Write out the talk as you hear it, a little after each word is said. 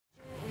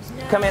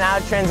coming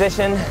out of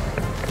transition,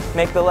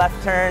 make the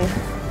left turn.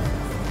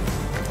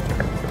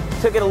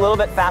 Took it a little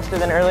bit faster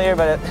than earlier,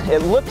 but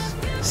it looks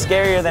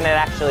scarier than it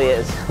actually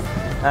is.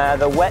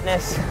 The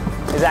wetness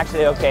is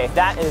actually okay.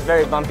 That is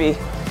very bumpy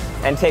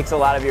and takes a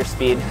lot of your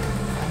speed.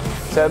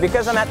 So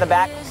because I'm at the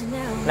back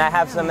and I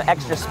have some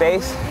extra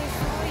space,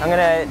 I'm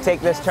gonna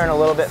take this turn a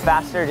little bit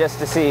faster just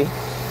to see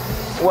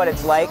what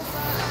it's like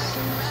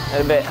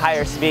at a bit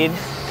higher speed.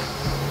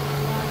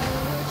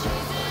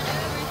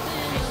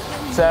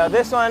 So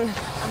this one,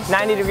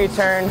 90-degree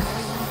turn,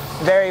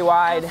 very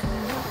wide.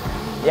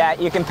 Yeah,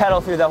 you can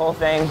pedal through the whole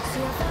thing.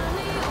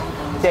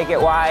 Take it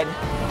wide.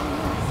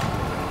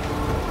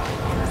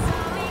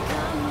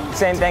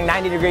 Same thing,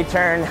 90-degree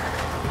turn.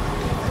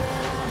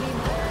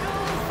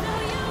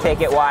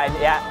 Take it wide,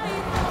 yeah.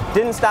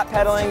 Didn't stop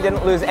pedaling,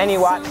 didn't lose any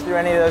watts through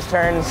any of those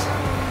turns.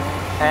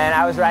 And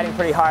I was riding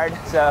pretty hard,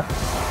 so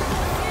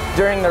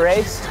during the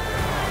race,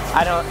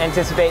 I don't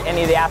anticipate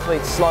any of the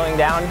athletes slowing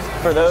down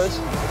for those.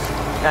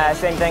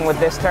 Same thing with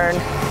this turn,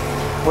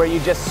 where you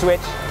just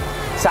switch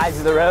sides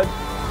of the road.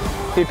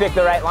 If you pick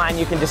the right line,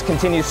 you can just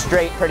continue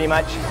straight pretty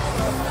much.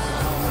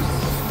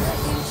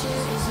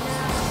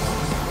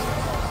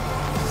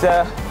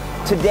 So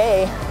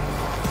today,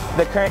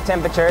 the current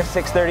temperature,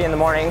 6:30 in the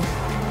morning,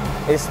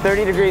 is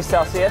 30 degrees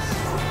Celsius,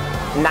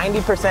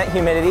 90%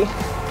 humidity.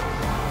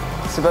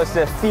 It's supposed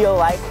to feel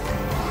like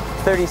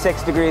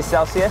 36 degrees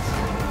Celsius.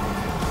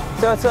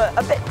 So it's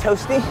a bit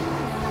toasty,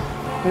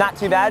 not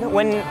too bad.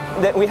 When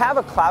we have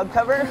a cloud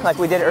cover, like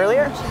we did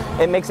earlier,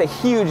 it makes a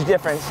huge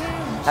difference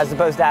as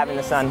opposed to having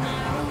the sun.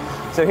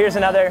 So here's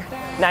another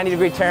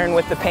 90-degree turn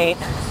with the paint.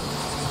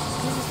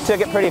 Took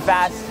it pretty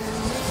fast,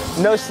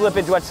 no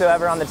slippage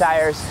whatsoever on the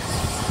tires.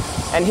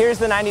 And here's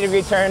the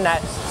 90-degree turn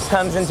that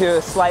comes into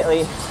a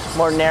slightly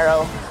more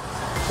narrow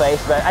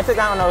place, but I took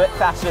that one a bit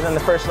faster than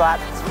the first lap,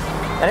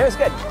 and it was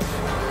good.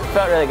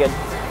 Felt really good.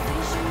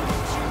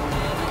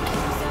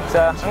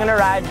 So I'm gonna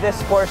ride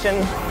this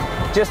portion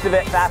just a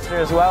bit faster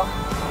as well,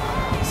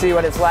 see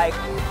what it's like,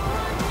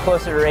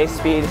 closer to race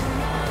speed.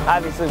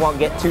 Obviously won't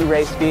get to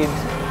race speed,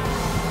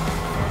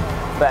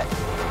 but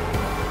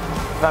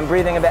if I'm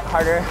breathing a bit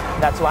harder,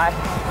 that's why.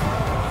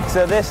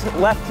 So this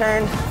left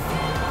turn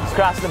is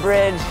across the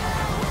bridge,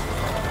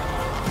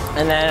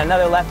 and then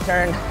another left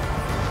turn.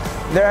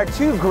 There are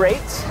two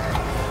grates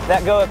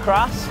that go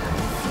across,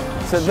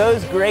 so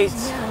those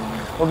grates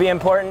will be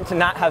important to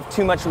not have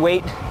too much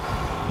weight,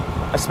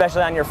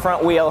 especially on your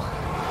front wheel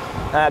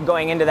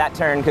going into that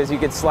turn, because you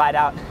could slide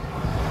out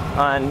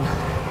on,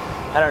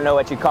 I don't know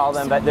what you call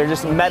them, but they're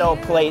just metal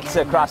plates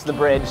across the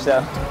bridge.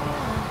 So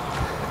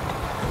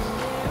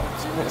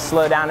I'm gonna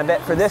slow down a bit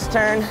for this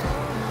turn,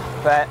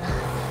 but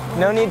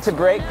no need to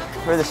brake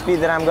for the speed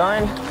that I'm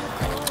going.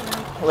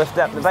 Lift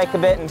up the bike a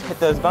bit and hit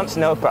those bumps,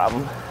 no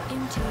problem.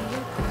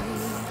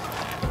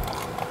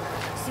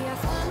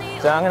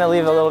 So I'm gonna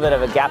leave a little bit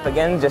of a gap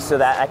again, just so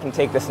that I can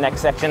take this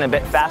next section a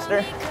bit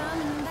faster.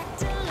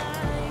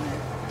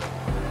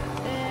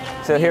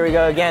 So here we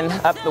go again,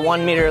 up the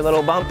 1 meter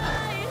little bump.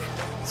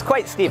 It's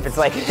quite steep, it's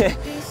like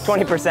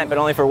 20%, but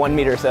only for 1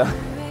 meter, so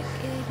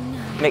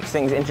makes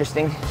things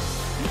interesting.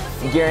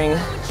 Gearing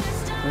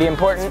be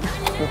important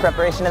in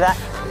preparation of that.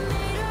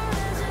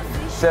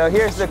 So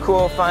here's the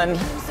cool, fun,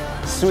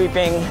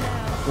 sweeping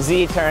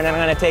Z turn, and I'm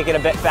gonna take it a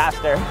bit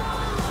faster.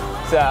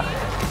 So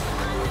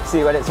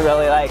see what it's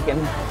really like.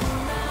 And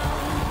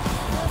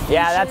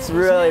yeah, that's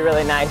really,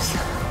 really nice.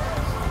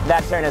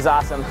 That turn is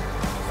awesome.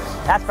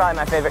 That's probably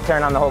my favorite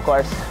turn on the whole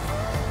course.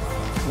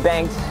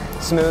 Banked,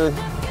 smooth,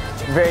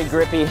 very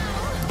grippy.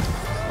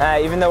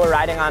 Even though we're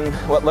riding on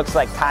what looks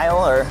like tile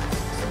or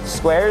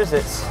squares,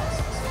 it's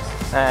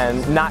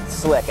not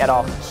slick at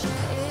all. It's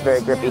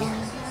very grippy.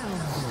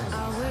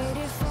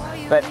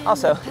 But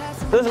also,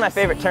 those are my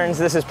favorite turns.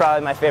 This is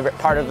probably my favorite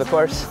part of the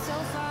course,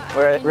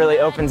 where it really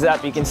opens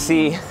up. You can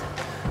see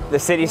the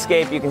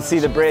cityscape, you can see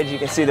the bridge, you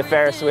can see the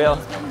Ferris wheel,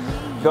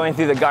 going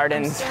through the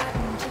gardens.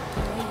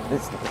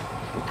 It's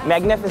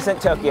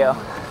magnificent Tokyo.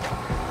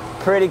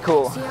 Pretty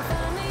cool.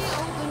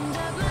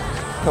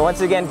 So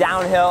once again,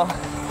 downhill,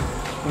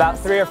 about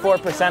 3 or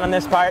 4% on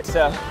this part,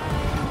 so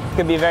it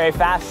could be very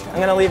fast.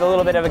 I'm gonna leave a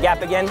little bit of a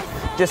gap again,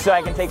 just so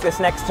I can take this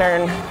next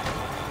turn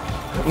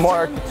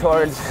more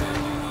towards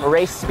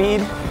race speed.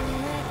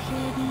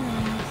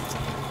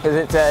 Because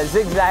it's a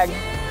zigzag,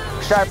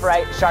 sharp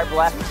right, sharp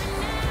left.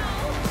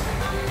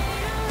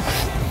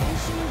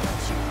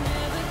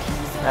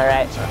 All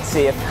right, let's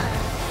see if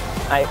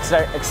I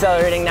start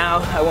accelerating now,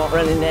 I won't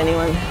run into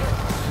anyone.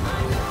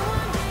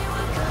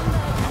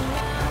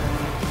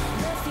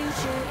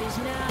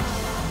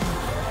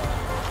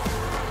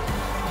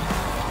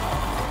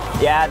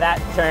 Yeah, that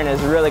turn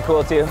is really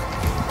cool too.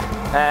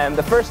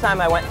 The first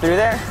time I went through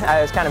there, I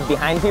was kind of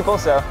behind people,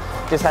 so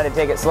just had to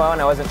take it slow,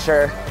 and I wasn't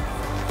sure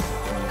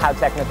how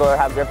technical or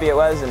how grippy it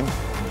was, and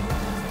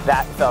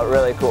that felt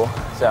really cool.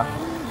 So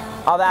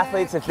all the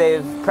athletes, if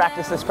they've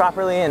practiced this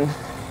properly, and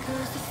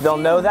they'll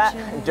know that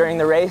during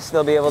the race,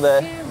 they'll be able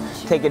to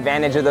take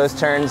advantage of those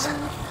turns.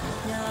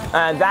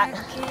 That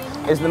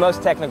is the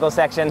most technical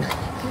section.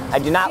 I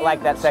do not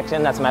like that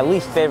section. That's my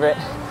least favorite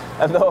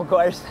of the whole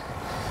course.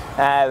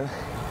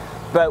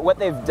 But what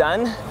they've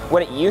done,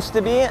 what it used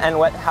to be, and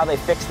how they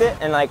fixed it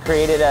and like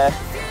created a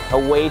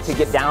way to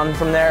get down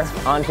from there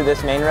onto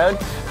this main road,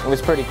 it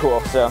was pretty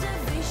cool. So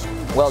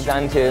well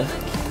done to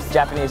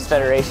Japanese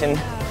Federation.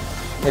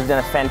 They've done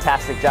a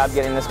fantastic job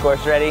getting this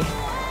course ready.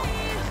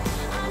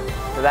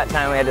 So that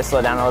time we had to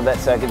slow down a little bit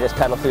so I could just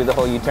pedal through the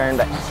whole U-turn,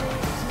 but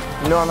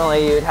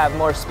normally you'd have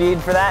more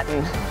speed for that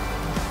and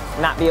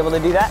not be able to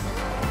do that.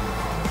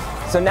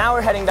 So now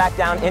we're heading back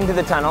down into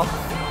the tunnel,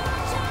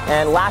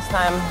 and last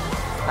time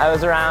I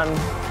was around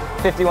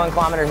 51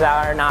 kilometers an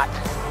hour, not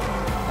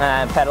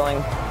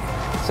pedaling.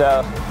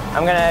 So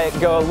I'm gonna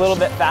go a little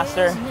bit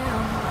faster,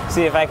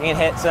 see if I can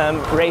hit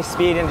some race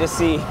speed and just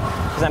see,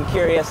 because I'm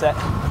curious at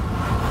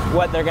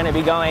what they're gonna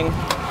be going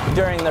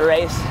during the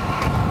race.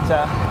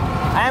 So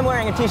I am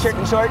wearing a t-shirt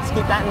and shorts,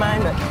 keep that in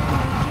mind. But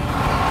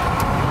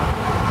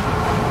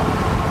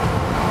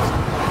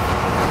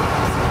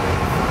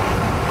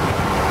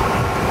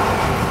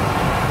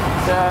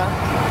so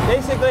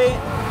basically,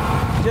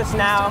 just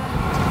now,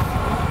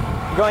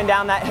 going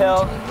down that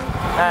hill,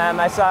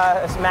 I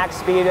saw a max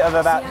speed of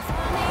about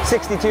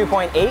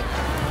 62.8.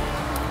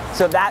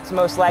 So that's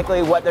most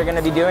likely what they're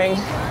gonna be doing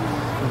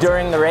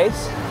during the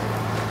race.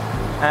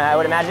 I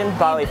would imagine,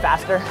 probably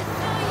faster.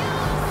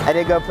 I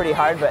did go pretty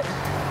hard, but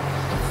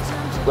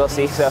we'll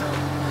see. So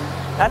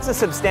that's a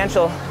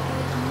substantial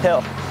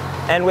hill.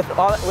 And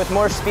with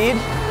more speed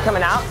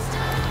coming out,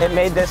 it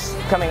made this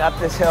coming up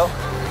this hill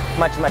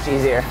much, much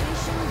easier.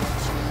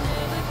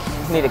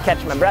 Need to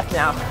catch my breath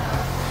now.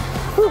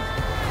 Whew.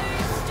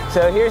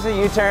 So here's a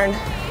U-turn.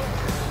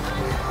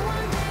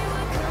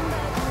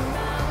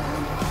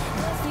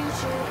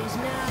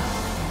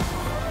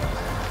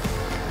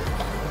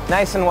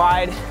 Nice and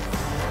wide.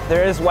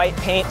 There is white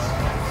paint,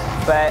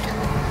 but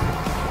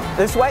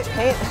this white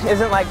paint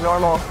isn't like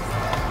normal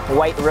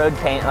white road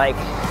paint. Like,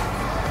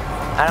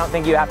 I don't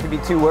think you have to be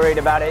too worried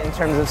about it in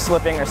terms of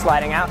slipping or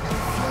sliding out.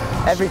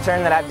 Every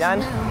turn that I've done,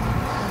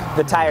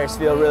 the tires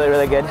feel really,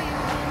 really good.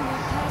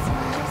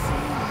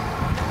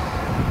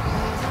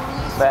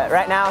 But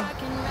right now,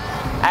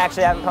 I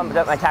actually haven't pumped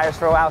up my tires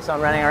for a while, so I'm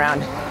running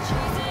around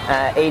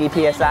 80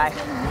 PSI.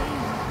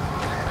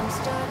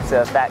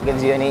 So if that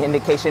gives you any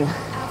indication,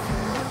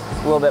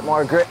 a little bit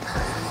more grip.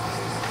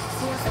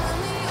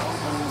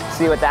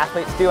 See what the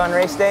athletes do on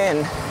race day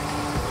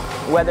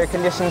and weather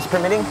conditions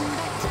permitting.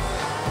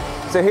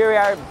 So here we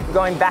are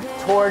going back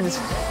towards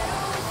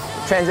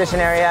the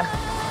transition area.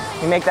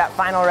 You make that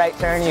final right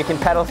turn, you can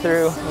pedal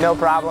through, no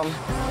problem.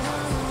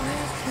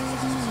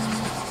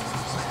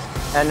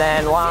 And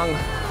then long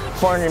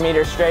 400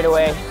 meters straight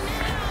away,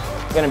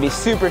 gonna be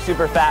super,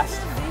 super fast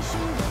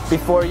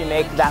before you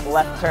make that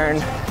left turn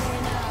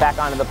back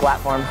onto the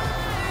platform.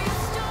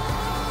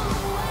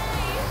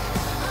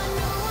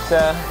 So,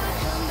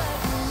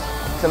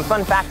 some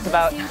fun facts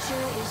about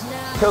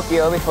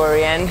Tokyo before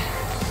we end.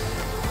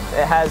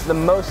 It has the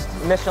most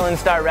Michelin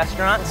star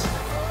restaurants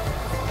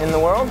in the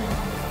world.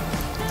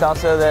 It's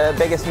also the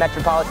biggest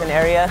metropolitan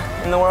area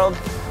in the world,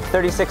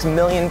 36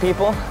 million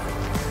people.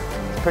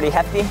 It's pretty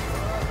hefty.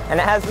 And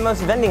it has the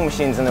most vending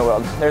machines in the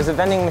world. There's a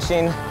vending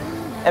machine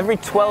every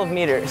 12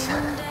 meters.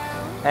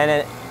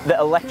 And the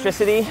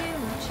electricity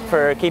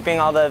for keeping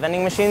all the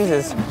vending machines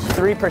is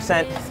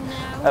 3%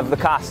 of the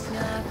cost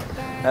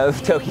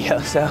of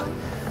Tokyo. So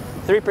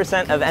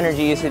 3% of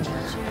energy usage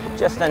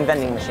just on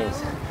vending machines.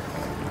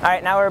 All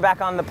right, now we're back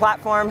on the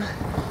platform.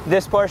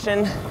 This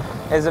portion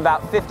is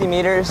about 50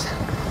 meters,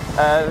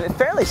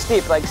 fairly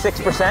steep, like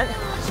 6%.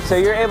 So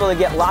you're able to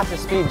get lots of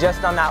speed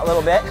just on that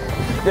little bit.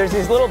 There's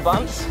these little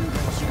bumps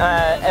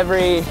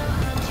every,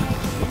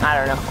 I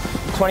don't know,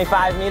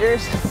 25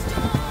 meters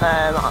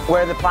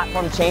where the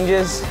platform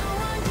changes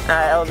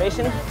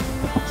elevation.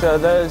 So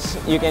those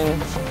you can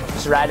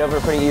just ride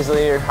over pretty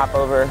easily or hop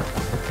over.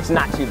 It's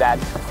not too bad.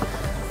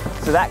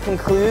 So that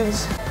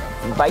concludes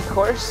bike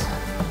course.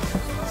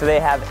 So they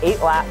have 8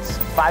 laps,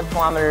 5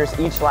 kilometers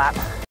each lap.